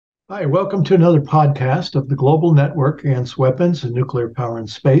Hi, welcome to another podcast of the Global Network Against Weapons and Nuclear Power in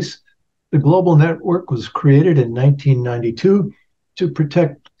Space. The Global Network was created in 1992 to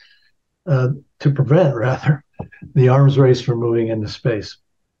prevent the arms race from moving into space.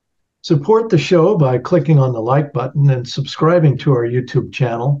 Support the show by clicking on the like button and subscribing to our YouTube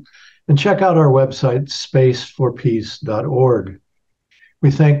channel, and check out our website, spaceforpeace.org.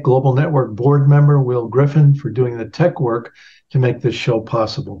 We thank Global Network board member Will Griffin for doing the tech work to make this show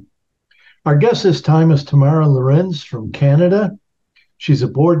possible. Our guest this time is Tamara Lorincz from Canada. She's a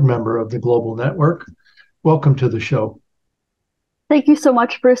board member of the Global Network. Welcome to the show. Thank you so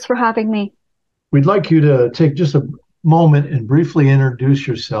much, Bruce, for having me. We'd like you to take just a moment and briefly introduce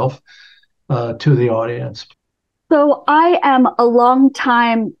yourself to the audience. So I am a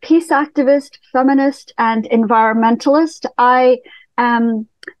longtime peace activist, feminist, and environmentalist. I am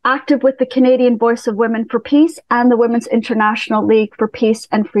active with the Canadian Voice of Women for Peace and the Women's International League for Peace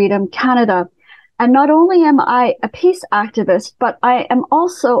and Freedom Canada. And not only am I a peace activist, but I am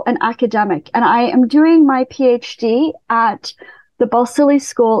also an academic, and I am doing my PhD at the Balsillie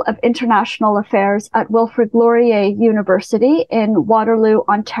School of International Affairs at Wilfrid Laurier University in Waterloo,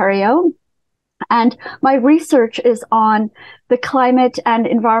 Ontario. And my research is on the climate and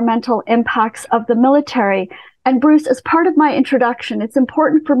environmental impacts of the military. And Bruce, as part of my introduction, it's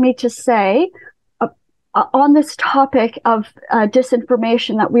important for me to say on this topic of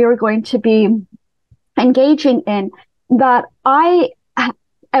disinformation that we are going to be engaging in, that I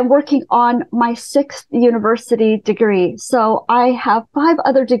am working on my 6th university degree. So I have 5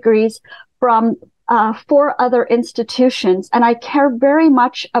 other degrees from 4 other institutions, and I care very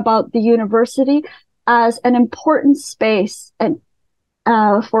much about the university as an important space and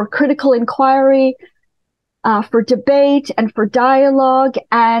for critical inquiry, for debate, and for dialogue.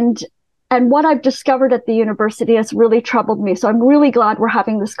 And what I've discovered at the university has really troubled me. So I'm really glad we're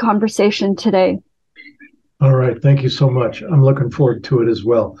having this conversation today. All right. Thank you so much. I'm looking forward to it as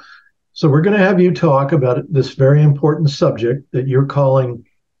well. So we're going to have you talk about this very important subject that you're calling,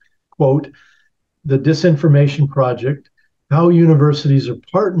 quote, the Disinformation Project, how universities are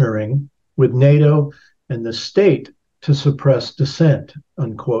partnering with NATO and the state to suppress dissent,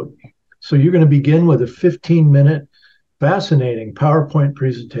 unquote. So you're going to begin with a 15-minute, fascinating PowerPoint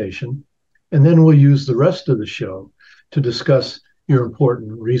presentation, and then we'll use the rest of the show to discuss your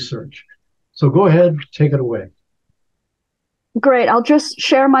important research. So go ahead, take it away. Great. I'll just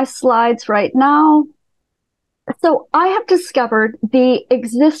share my slides right now. So I have discovered the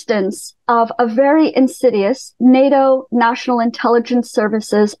existence of a very insidious NATO National Intelligence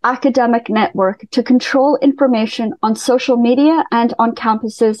Services academic network to control information on social media and on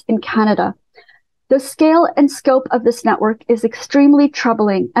campuses in Canada. The scale and scope of this network is extremely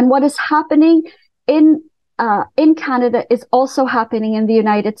troubling, and what is happening in Canada is also happening in the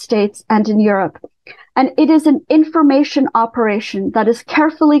United States and in Europe. And it is an information operation that is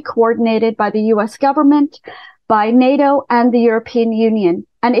carefully coordinated by the US government, by NATO and the European Union.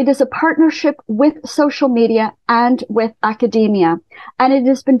 And it is a partnership with social media and with academia. And it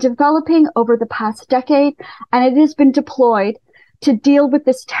has been developing over the past decade, and it has been deployed to deal with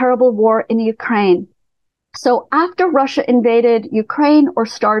this terrible war in Ukraine. So after Russia invaded Ukraine or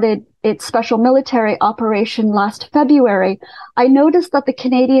started its special military operation last February, I noticed that the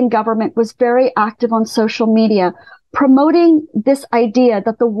Canadian government was very active on social media, promoting this idea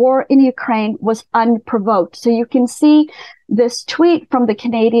that the war in Ukraine was unprovoked. So you can see this tweet from the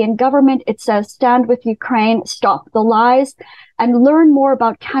Canadian government. It says, "Stand with Ukraine, stop the lies, and learn more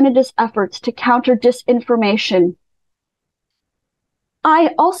about Canada's efforts to counter disinformation."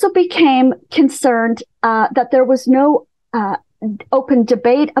 I also became concerned that there was no open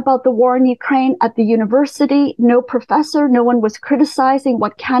debate about the war in Ukraine at the university. No professor, no one was criticizing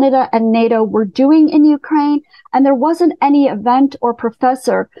what Canada and NATO were doing in Ukraine. And there wasn't any event or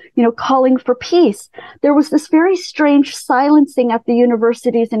professor, calling for peace. There was this very strange silencing at the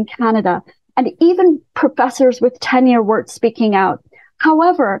universities in Canada. And even professors with tenure weren't speaking out.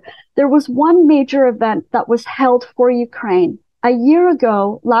 However, there was one major event that was held for Ukraine. A year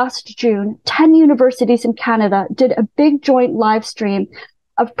ago, last June, 10 universities in Canada did a big joint live stream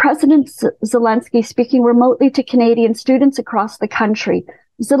of President Zelensky speaking remotely to Canadian students across the country.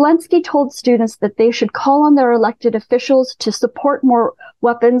 Zelensky told students that they should call on their elected officials to support more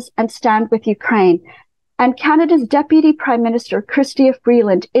weapons and stand with Ukraine. And Canada's Deputy Prime Minister, Chrystia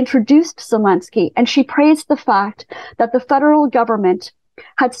Freeland, introduced Zelensky, and she praised the fact that the federal government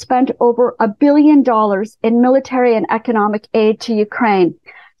had spent over $1 billion in military and economic aid to Ukraine.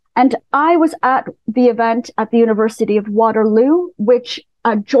 And I was at the event at the University of Waterloo, which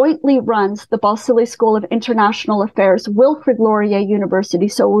jointly runs the Balsillie School of International Affairs, Wilfrid Laurier University.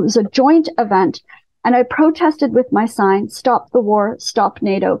 So it was a joint event. And I protested with my sign, "Stop the war, stop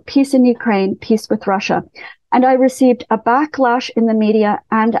NATO, peace in Ukraine, peace with Russia." And I received a backlash in the media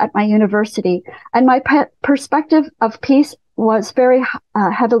and at my university. And my perspective of peace was very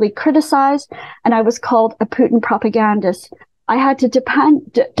heavily criticized, and I was called a Putin propagandist. I had to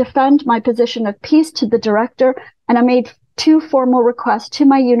defend my position of peace to the director, and I made 2 formal requests to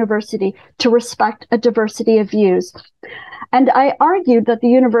my university to respect a diversity of views. And I argued that the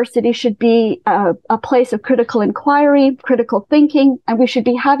university should be a place of critical inquiry, critical thinking, and we should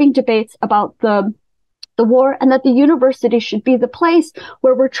be having debates about the war, and that the university should be the place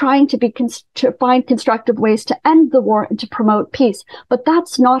where we're trying to find constructive ways to end the war and to promote peace. But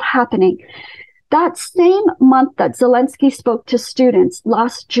that's not happening. That same month that Zelensky spoke to students,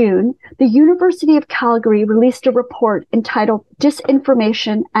 last June, the University of Calgary released a report entitled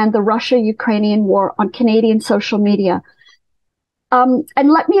 "Disinformation and the Russia-Ukrainian War" on Canadian social media. And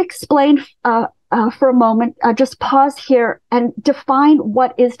let me explain for a moment, just pause here and define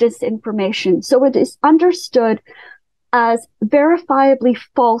what is disinformation. So it is understood as verifiably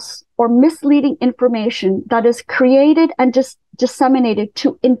false or misleading information that is created and disseminated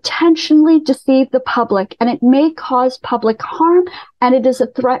to intentionally deceive the public, and it may cause public harm, and it is a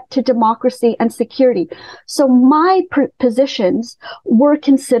threat to democracy and security. So my positions were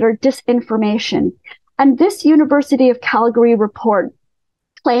considered disinformation. And this University of Calgary report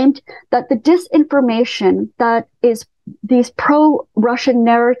claimed that the disinformation that is these pro-Russian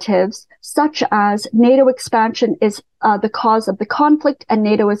narratives, such as NATO expansion is the cause of the conflict and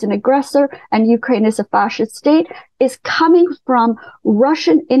NATO is an aggressor and Ukraine is a fascist state, is coming from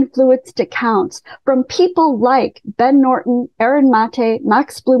Russian-influenced accounts from people like Ben Norton, Aaron Mate,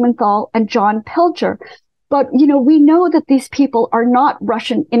 Max Blumenthal, and John Pilger. But, we know that these people are not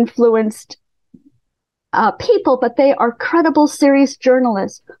Russian-influenced people, but they are credible, serious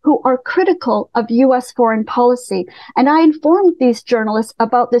journalists who are critical of U.S. foreign policy. And I informed these journalists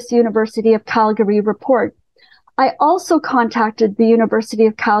about this University of Calgary report. I also contacted the University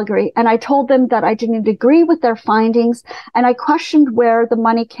of Calgary, and I told them that I didn't agree with their findings, and I questioned where the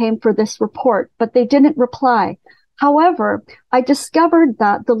money came for this report, but they didn't reply. However, I discovered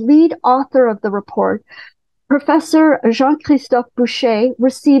that the lead author of the report, Professor Jean-Christophe Boucher,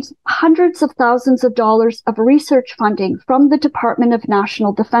 receives hundreds of thousands of dollars of research funding from the Department of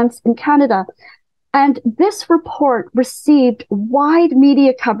National Defense in Canada. And this report received wide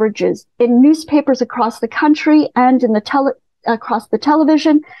media coverages in newspapers across the country and in across the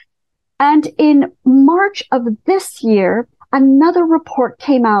television. And in March of this year, another report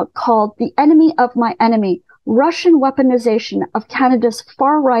came out called "The Enemy of My Enemy: Russian Weaponization of Canada's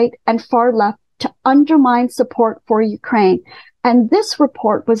Far Right and Far Left to Undermine Support for Ukraine." And this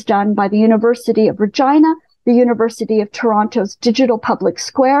report was done by the University of Regina, the University of Toronto's Digital Public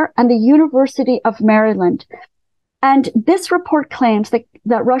Square, and the University of Maryland. And this report claims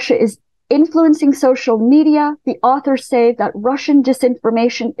that Russia is influencing social media. The authors say that Russian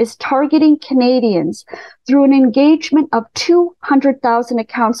disinformation is targeting Canadians through an engagement of 200,000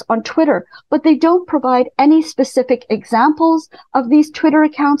 accounts on Twitter, but they don't provide any specific examples of these Twitter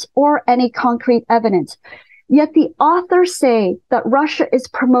accounts or any concrete evidence. Yet the authors say that Russia is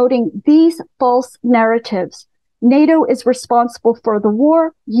promoting these false narratives. NATO is responsible for the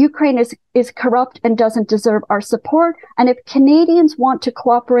war. Ukraine is corrupt and doesn't deserve our support. And if Canadians want to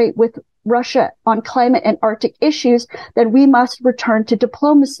cooperate with Russia on climate and Arctic issues, then we must return to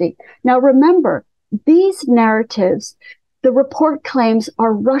diplomacy. Now, remember, these narratives, the report claims,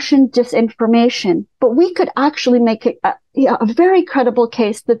 are Russian disinformation, but we could actually make a very credible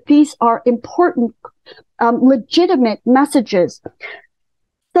case that these are important, legitimate messages.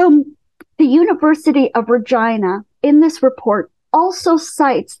 So the University of Regina, in this report, also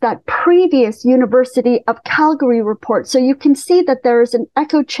cites that previous University of Calgary report. So you can see that there is an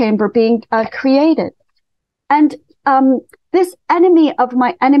echo chamber being created. And this Enemy of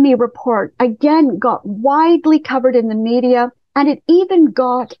My Enemy report, again, got widely covered in the media, and it even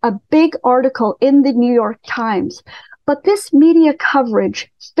got a big article in the New York Times. But this media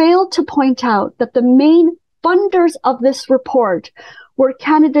coverage failed to point out that the main funders of this report were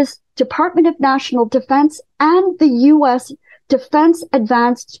Canada's Department of National Defense and the U.S. Defense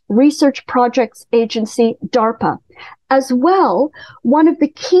Advanced Research Projects Agency, DARPA. As well, one of the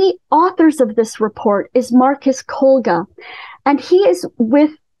key authors of this report is Marcus Kolga, and he is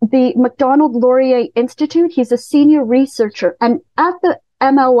with the Macdonald-Laurier Institute. He's a senior researcher, and at the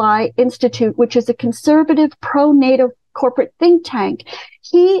MLI Institute, which is a conservative pro-NATO corporate think tank,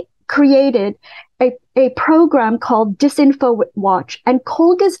 he created a program called Disinfo Watch. And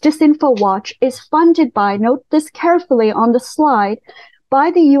Kolga's Disinfo Watch is funded by, note this carefully on the slide,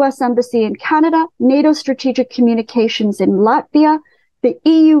 by the US Embassy in Canada, NATO Strategic Communications in Latvia, the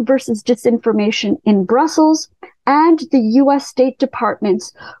EU versus Disinformation in Brussels, and the US State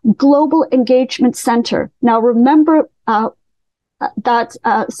Department's Global Engagement Center. Now remember that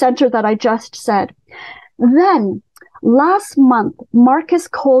center that I just said. Then, last month, Marcus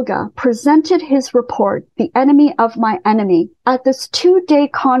Kolga presented his report, The Enemy of My Enemy, at this 2-day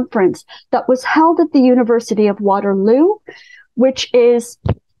conference that was held at the University of Waterloo, which is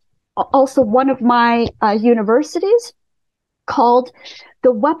also one of my universities, called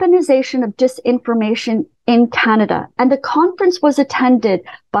The Weaponization of Disinformation in Canada. And the conference was attended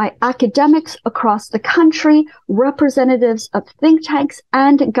by academics across the country, representatives of think tanks,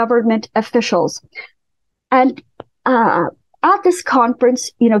 and government officials. And at this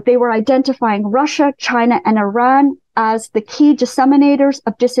conference, they were identifying Russia, China, and Iran as the key disseminators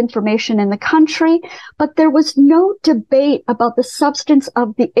of disinformation in the country, but there was no debate about the substance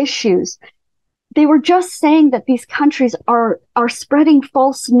of the issues. They were just saying that these countries are spreading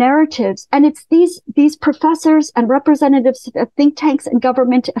false narratives, and it's these professors and representatives of think tanks and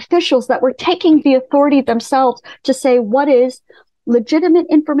government officials that were taking the authority themselves to say what is legitimate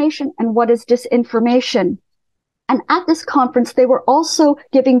information and what is disinformation. And at this conference, they were also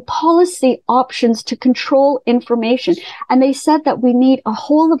giving policy options to control information. And they said that we need a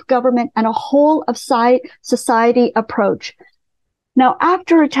whole of government and a whole of society approach. Now,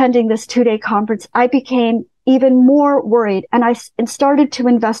 after attending this 2-day conference, I became even more worried, and I started to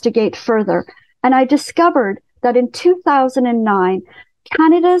investigate further. And I discovered that in 2009,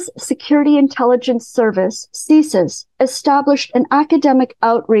 Canada's Security Intelligence Service, CSIS, established an academic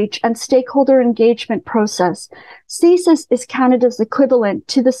outreach and stakeholder engagement process. CSIS is Canada's equivalent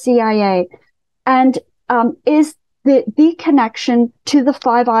to the CIA and is the connection to the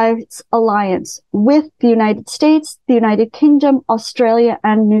Five Eyes Alliance with the United States, the United Kingdom, Australia,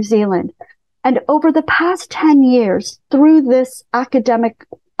 and New Zealand. And over the past 10 years, through this academic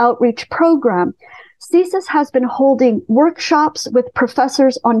outreach program, CSIS has been holding workshops with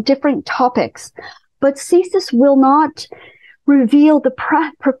professors on different topics, but CSIS will not reveal the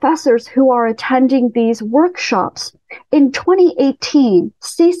professors who are attending these workshops. In 2018,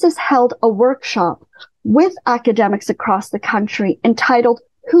 CSIS held a workshop with academics across the country entitled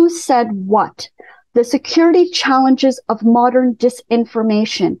Who Said What? The Security Challenges of Modern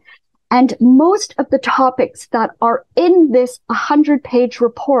Disinformation. And most of the topics that are in this 100-page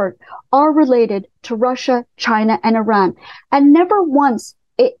report are related to Russia, China, and Iran. And never once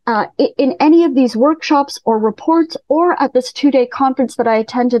in any of these workshops or reports or at this 2-day conference that I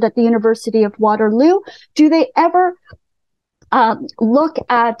attended at the University of Waterloo do they ever look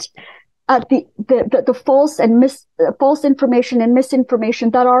at the false information and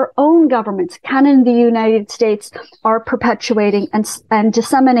misinformation that our own governments, Canada and the United States, are perpetuating and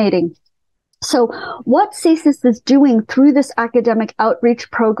disseminating. So what CSIS is doing through this academic outreach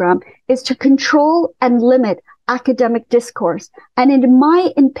program is to control and limit academic discourse. And in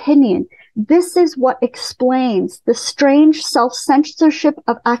my opinion, this is what explains the strange self-censorship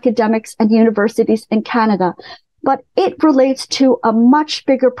of academics and universities in Canada. But it relates to a much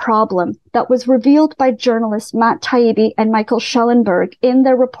bigger problem that was revealed by journalists Matt Taibbi and Michael Schellenberg in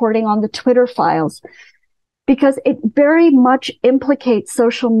their reporting on the Twitter files, because it very much implicates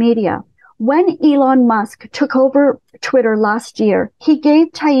social media. When Elon Musk took over Twitter last year, he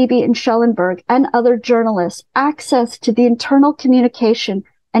gave Taibbi and Schellenberg and other journalists access to the internal communication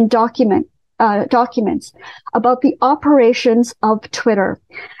and documents about the operations of Twitter.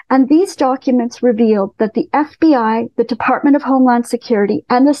 And these documents revealed that the FBI, the Department of Homeland Security,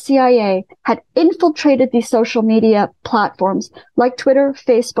 and the CIA had infiltrated these social media platforms like Twitter,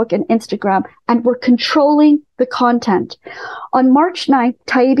 Facebook, and Instagram, and were controlling the content. On March 9th,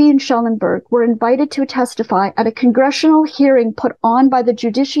 Taibbi and Schellenberg were invited to testify at a congressional hearing put on by the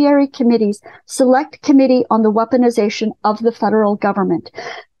Judiciary Committee's Select Committee on the Weaponization of the Federal Government.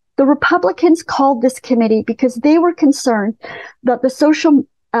 The Republicans called this committee because they were concerned that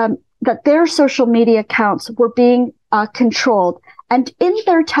that their social media accounts were being controlled. And in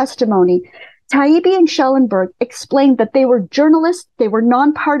their testimony, Taibbi and Schellenberg explained that they were journalists, they were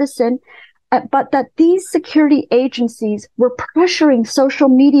nonpartisan, but that these security agencies were pressuring social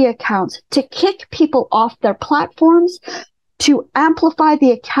media accounts to kick people off their platforms, to amplify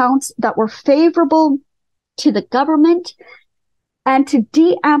the accounts that were favorable to the government, and to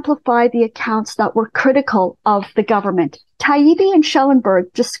de-amplify the accounts that were critical of the government. Taibbi and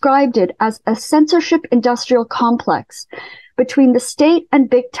Schellenberg described it as a censorship industrial complex between the state and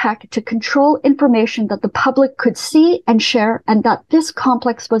big tech to control information that the public could see and share, and that this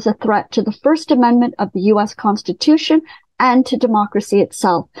complex was a threat to the First Amendment of the U.S. Constitution and to democracy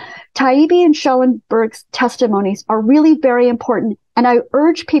itself. Taibbi and Schellenberg's testimonies are really very important, and I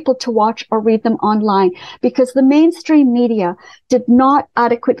urge people to watch or read them online because the mainstream media did not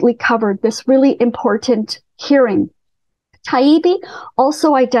adequately cover this really important hearing. Taibbi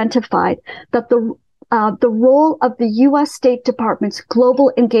also identified that the role of the U.S. State Department's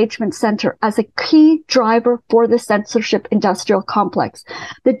Global Engagement Center as a key driver for the censorship industrial complex.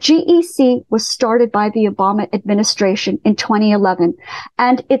 The GEC was started by the Obama administration in 2011,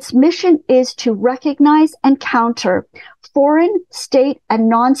 and its mission is to recognize and counter foreign, state, and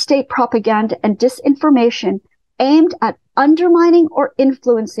non-state propaganda and disinformation aimed at undermining or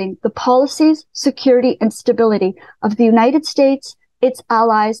influencing the policies, security, and stability of the United States, its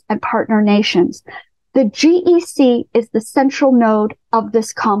allies, and partner nations. The GEC is the central node of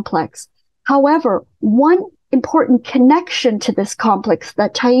this complex. However, one important connection to this complex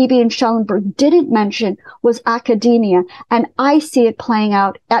that Taibbi and Schellenberg didn't mention was academia, and I see it playing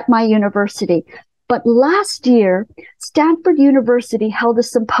out at my university. But last year, Stanford University held a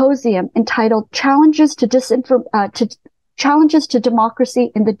symposium entitled Challenges to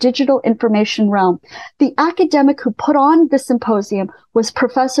Democracy in the Digital Information Realm. The academic who put on the symposium was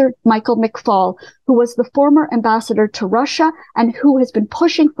Professor Michael McFaul, who was the former ambassador to Russia and who has been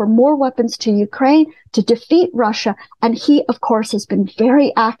pushing for more weapons to Ukraine to defeat Russia. And he, of course, has been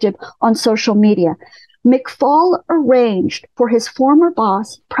very active on social media. McFaul arranged for his former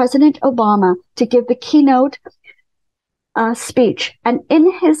boss, President Obama, to give the keynote speech. And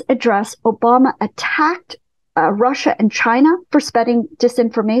in his address, Obama attacked Russia and China for spreading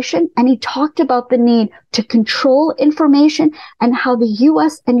disinformation, and he talked about the need to control information and how the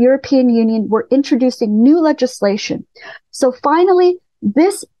U.S. and European Union were introducing new legislation. So finally,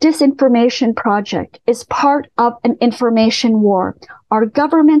 this disinformation project is part of an information war. Our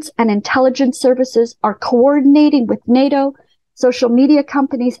governments and intelligence services are coordinating with NATO, social media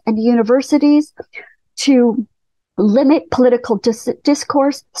companies, and universities to limit political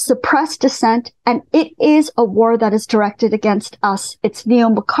discourse, suppress dissent, and it is a war that is directed against us. It's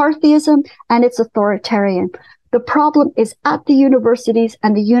neo-McCarthyism and it's authoritarian. The problem is at the universities,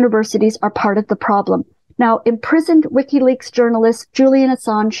 and the universities are part of the problem. Now, imprisoned WikiLeaks journalist Julian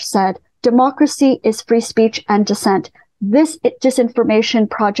Assange said, "Democracy is free speech and dissent." This disinformation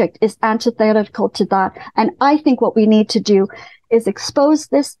project is antithetical to that. And I think what we need to do is expose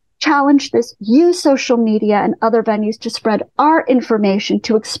this, challenge this, use social media and other venues to spread our information,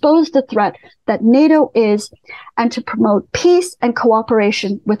 to expose the threat that NATO is, and to promote peace and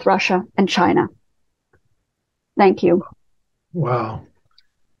cooperation with Russia and China. Thank you. Wow.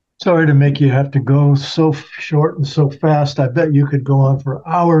 Sorry to make you have to go so short and so fast. I bet you could go on for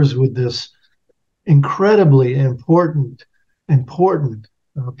hours with this incredibly important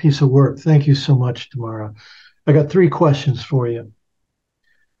piece of work. Thank you so much, Tamara. I got 3 questions for you.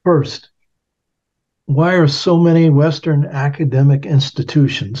 First, why are so many Western academic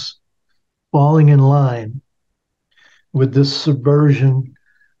institutions falling in line with this subversion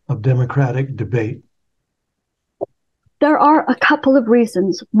of democratic debate? There are a couple of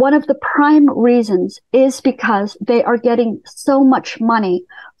reasons. One of the prime reasons is because they are getting so much money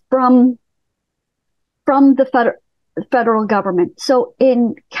from the federal government. So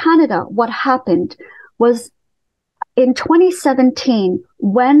in Canada, what happened was in 2017,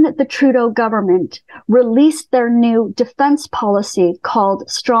 when the Trudeau government released their new defense policy called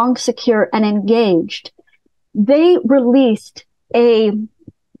Strong, Secure, and Engaged, they released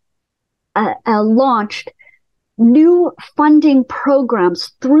launched new funding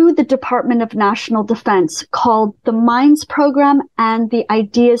programs through the Department of National Defense called the Minds Program and the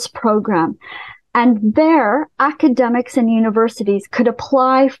Ideas Program. And there, academics and universities could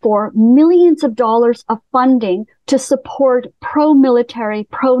apply for millions of dollars of funding to support pro-military,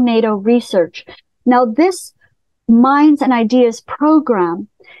 pro-NATO research. Now, this Minds and Ideas program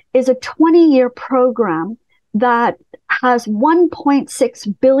is a 20-year program that has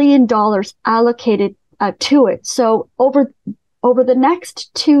 $1.6 billion allocated to it. So over the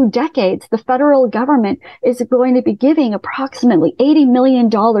next 2 decades, the federal government is going to be giving approximately $80 million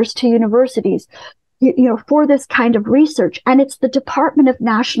to universities, for this kind of research. And it's the Department of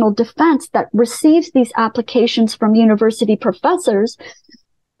National Defense that receives these applications from university professors,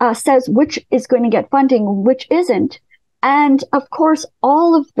 says which is going to get funding, which isn't. And of course,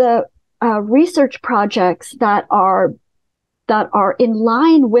 all of the research projects that are in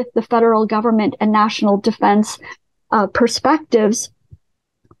line with the federal government and national defense perspectives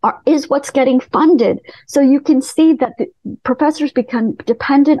is what's getting funded. So you can see that the professors become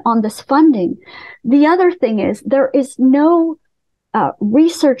dependent on this funding. The other thing is there is no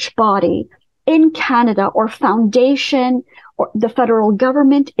research body in Canada or foundation, or the federal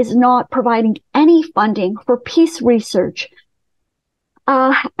government is not providing any funding for peace research.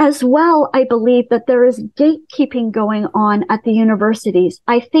 As well, I believe that there is gatekeeping going on at the universities.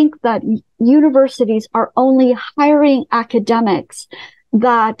 I think that universities are only hiring academics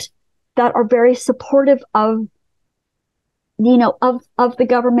that are very supportive of, of the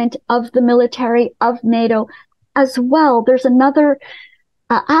government, of the military, of NATO. As well, there's another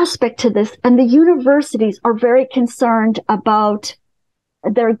aspect to this, and the universities are very concerned about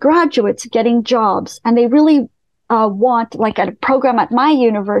their graduates getting jobs, and they really want, like at a program at my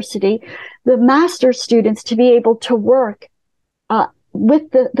university, the master's students to be able to work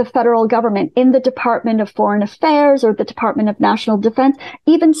with the federal government in the Department of Foreign Affairs or the Department of National Defense.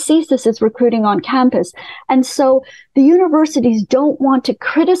 Even CSIS is recruiting on campus. And so the universities don't want to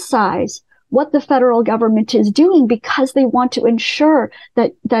criticize what the federal government is doing because they want to ensure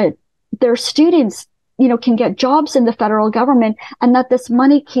that their students, can get jobs in the federal government and that this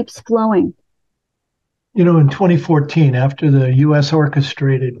money keeps flowing. In 2014, after the U.S.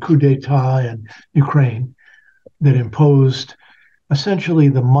 orchestrated coup d'etat in Ukraine that imposed essentially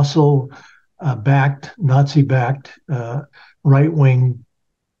the muscle-backed, Nazi-backed right-wing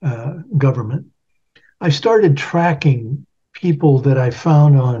government, I started tracking people that I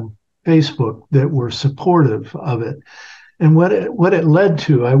found on Facebook that were supportive of it. And what it led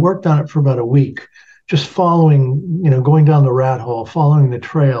to, I worked on it for about a week, just following, going down the rat hole, following the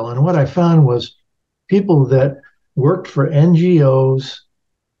trail. And what I found was people that worked for NGOs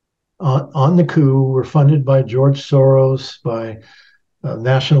on the coup were funded by George Soros, by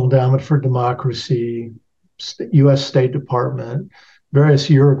National Endowment for Democracy, U.S. State Department, various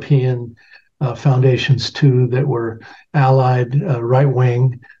European foundations too that were allied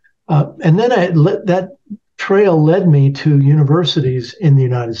right-wing. And then that trail led me to universities in the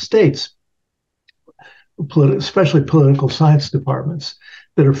United States, especially political science departments,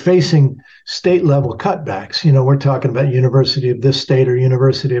 that are facing state level cutbacks. We're talking about university of this state or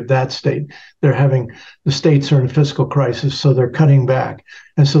university of that state. The states are in a fiscal crisis, so they're cutting back.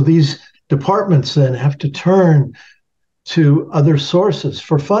 And so these departments then have to turn to other sources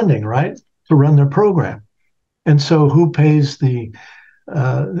for funding, right, to run their program. And so who pays the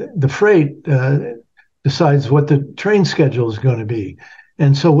freight decides what the train schedule is going to be.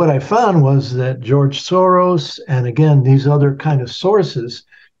 And so what I found was that George Soros and, again, these other kind of sources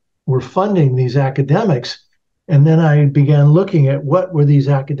were funding these academics. And then I began looking at what were these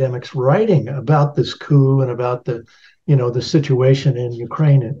academics writing about this coup and about the situation in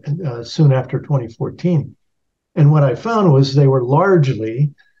Ukraine soon after 2014. And what I found was they were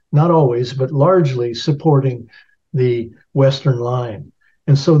largely, not always, but largely supporting the Western line.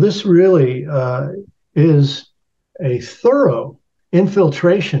 And so this really is a thorough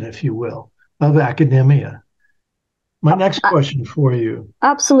infiltration, if you will, of academia. My next question for you.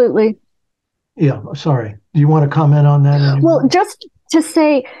 Absolutely. Yeah, sorry. Do you want to comment on that anymore? Well, just to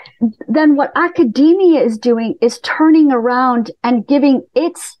say, then what academia is doing is turning around and giving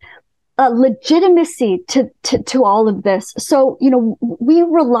its legitimacy to all of this. So, we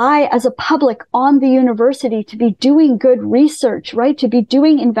rely as a public on the university to be doing good research, right? To be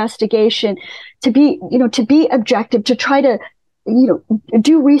doing investigation, to be objective, to try to,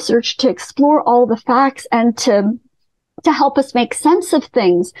 do research, to explore all the facts and to help us make sense of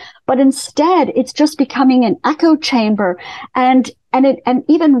things. But instead, it's just becoming an echo chamber. And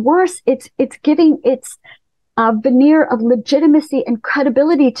even worse, it's giving its veneer of legitimacy and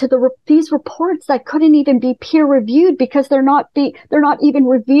credibility to these reports that couldn't even be peer reviewed because they're not even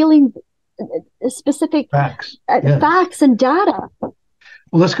revealing specific facts and data. Well,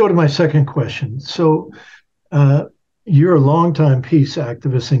 let's go to my second question. So, you're a longtime peace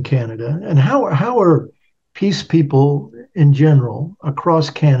activist in Canada, and how are peace people in general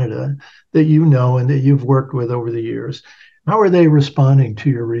across Canada that you know and that you've worked with over the years, how are they responding to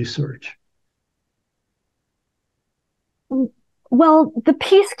your research? Well, the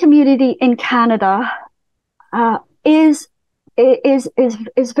peace community in Canada is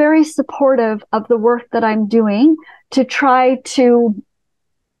very supportive of the work that I'm doing to try to,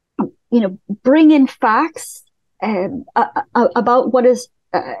 bring in facts about what is,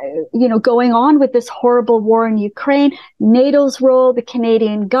 going on with this horrible war in Ukraine, NATO's role, the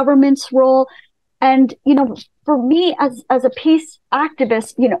Canadian government's role. And, for me as a peace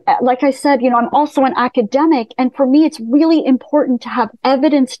activist, like I said, I'm also an academic. And for me, it's really important to have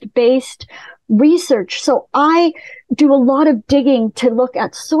evidence-based research. So I do a lot of digging to look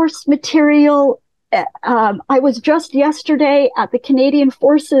at source material. I was just yesterday at the Canadian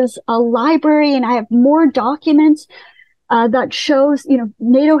Forces library, and I have more documents that shows,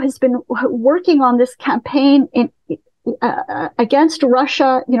 NATO has been working on this campaign against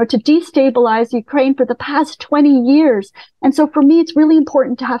Russia, to destabilize Ukraine for the past 20 years. And so for me, it's really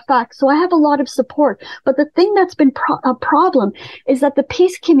important to have facts. So I have a lot of support. But the thing that's been a problem is that the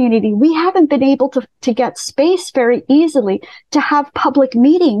peace community, we haven't been able to get space very easily to have public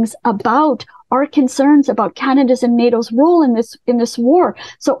meetings about our concerns about Canada's and NATO's role in this war.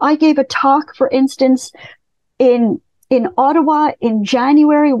 So I gave a talk, for instance, in Ottawa in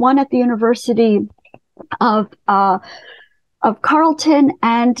January, one at the University of Carleton,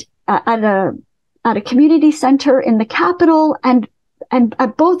 and at a community center in the capital, and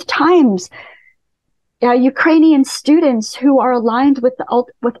at both times, Ukrainian students who are aligned with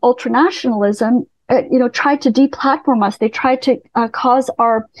ultranationalism, tried to deplatform us. They tried to cause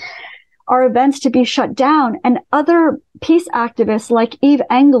our events to be shut down. And other peace activists like Yves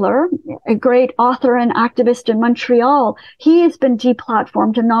Engler, a great author and activist in Montreal, he has been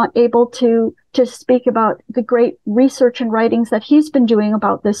deplatformed and not able to speak about the great research and writings that he's been doing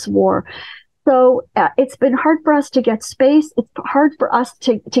about this war. So it's been hard for us to get space. It's hard for us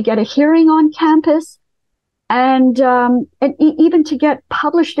to get a hearing on campus. And even to get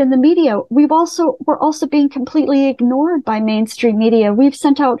published in the media. We're also being completely ignored by mainstream media. We've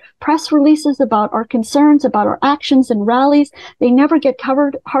sent out press releases about our concerns, about our actions and rallies. They never get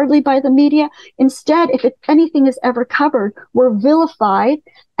covered hardly by the media. Instead, if anything is ever covered, we're vilified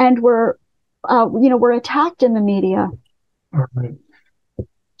and we're attacked in the media. All right.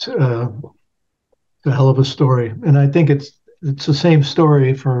 It's a hell of a story. And I think it's the same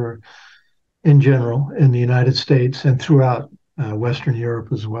story in general in the United States and throughout Western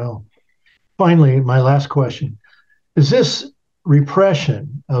Europe as well. Finally, my last question. Is this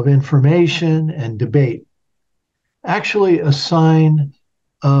repression of information and debate actually a sign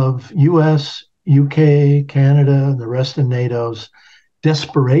of US, UK, Canada, and the rest of NATO's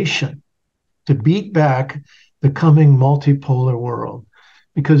desperation to beat back the coming multipolar world?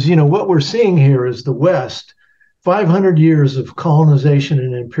 Because, what we're seeing here is the West, 500 years of colonization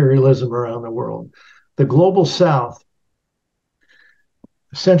and imperialism around the world. The global South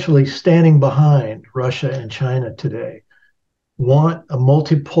essentially standing behind Russia and China today want a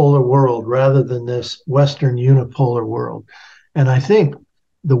multipolar world rather than this Western unipolar world. And I think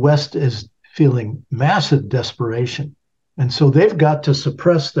the West is feeling massive desperation. And so they've got to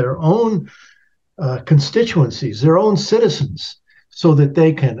suppress their own constituencies, their own citizens, so that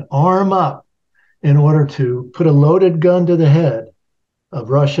they can arm up in order to put a loaded gun to the head of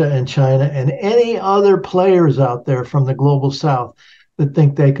Russia and China and any other players out there from the global South that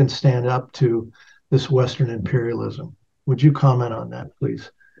think they can stand up to this Western imperialism. Would you comment on that, please?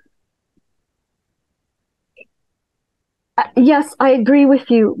 Yes, I agree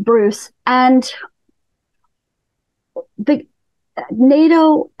with you, Bruce. And the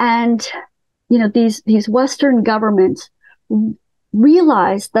NATO and these Western governments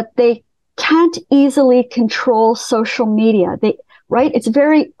realize that they can't easily control social media. It's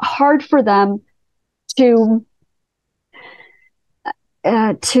very hard for them to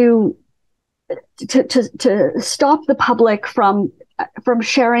stop the public from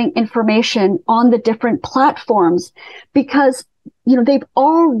sharing information on the different platforms, because they've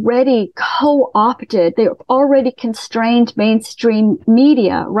already co-opted, they've already constrained mainstream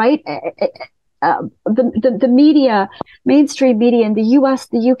media, right? The media, mainstream media in the US,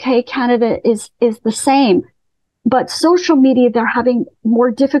 the UK, Canada is the same, but social media they're having more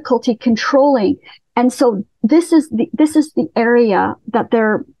difficulty controlling, and so this is the area that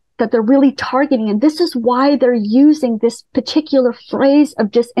they're really targeting, and this is why they're using this particular phrase of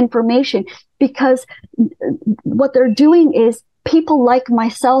disinformation, because what they're doing is people like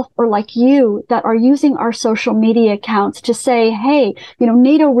myself or like you that are using our social media accounts to say, hey,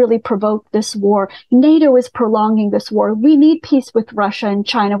 NATO really provoked this war. NATO is prolonging this war. We need peace with Russia and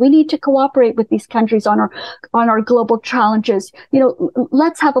China. We need to cooperate with these countries on our global challenges.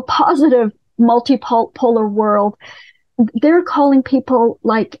 Let's have a positive multipolar world. They're calling people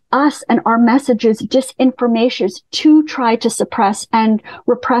like us and our messages disinformation to try to suppress and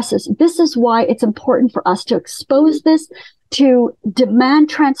repress us. This is why it's important for us to expose this, to demand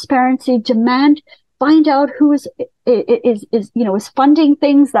transparency, find out who is funding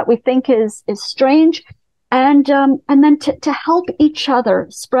things that we think is strange, and then to help each other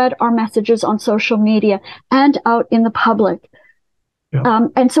spread our messages on social media and out in the public. Yeah.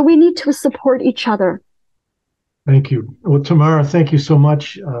 And so we need to support each other. Thank you. Well, Tamara, thank you so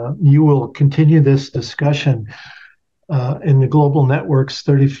much. You will continue this discussion in the Global Network's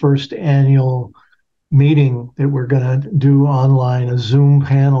 31st annual meeting that we're going to do online, a Zoom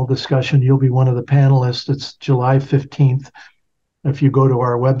panel discussion. You'll be one of the panelists. It's July 15th. If you go to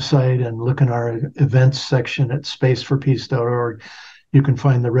our website and look in our events section at spaceforpeace.org, you can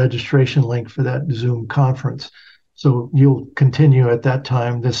find the registration link for that Zoom conference. So you'll continue at that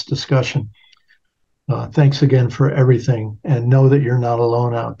time this discussion. Thanks again for everything, and know that you're not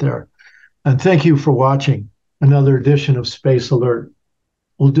alone out there. And thank you for watching another edition of Space Alert.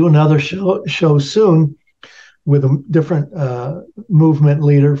 We'll do another show soon with a different movement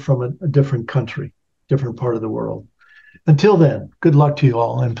leader from a different country, different part of the world. Until then, good luck to you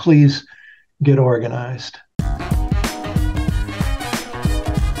all, and please get organized.